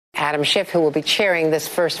Adam Schiff, who will be chairing this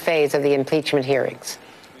first phase of the impeachment hearings.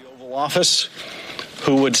 The Oval Office,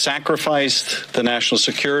 who would sacrifice the national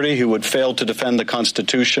security, who would fail to defend the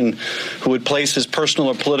Constitution, who would place his personal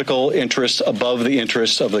or political interests above the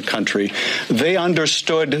interests of the country. They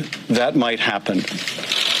understood that might happen.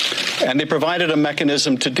 And they provided a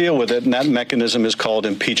mechanism to deal with it, and that mechanism is called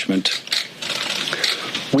impeachment.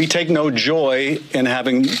 We take no joy in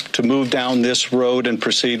having to move down this road and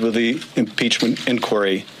proceed with the impeachment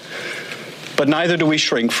inquiry, but neither do we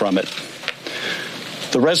shrink from it.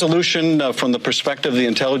 The resolution from the perspective of the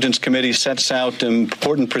Intelligence Committee sets out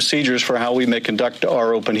important procedures for how we may conduct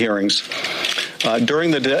our open hearings.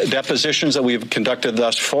 During the depositions that we've conducted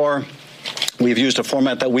thus far, we've used a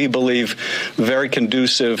format that we believe very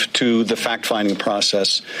conducive to the fact-finding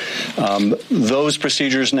process. Those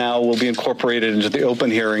procedures now will be incorporated into the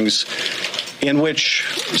open hearings, in which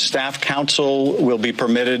staff counsel will be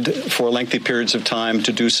permitted for lengthy periods of time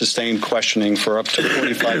to do sustained questioning for up to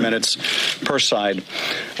 45 minutes per side,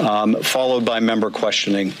 followed by member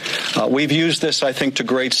questioning. We've used this, I think, to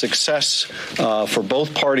great success for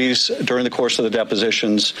both parties during the course of the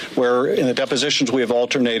depositions, where in the depositions we have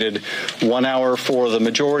alternated 1 hour for the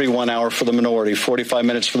majority, 1 hour for the minority, 45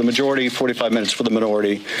 minutes for the majority, 45 minutes for the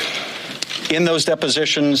minority. In those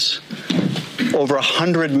depositions, over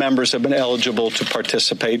 100 members have been eligible to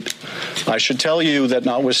participate. I should tell you that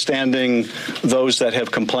notwithstanding those that have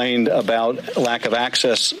complained about lack of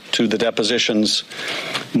access to the depositions,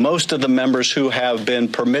 most of the members who have been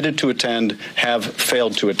permitted to attend have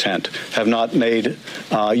failed to attend, have not made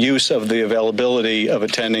use of the availability of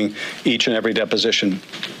attending each and every deposition.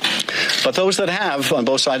 But those that have, on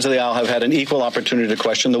both sides of the aisle, have had an equal opportunity to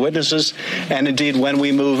question the witnesses. And indeed, when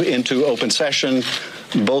we move into open session,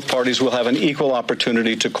 both parties will have an equal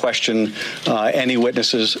opportunity to question any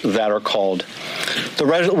witnesses that are called. The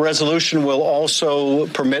resolution will also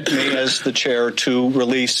permit me, as the chair, to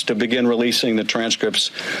begin releasing the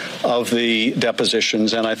transcripts of the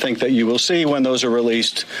depositions. And I think that you will see when those are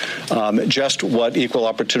released just what equal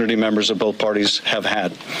opportunity members of both parties have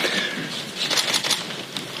had.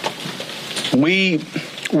 We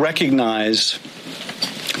recognize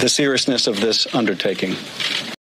the seriousness of this undertaking.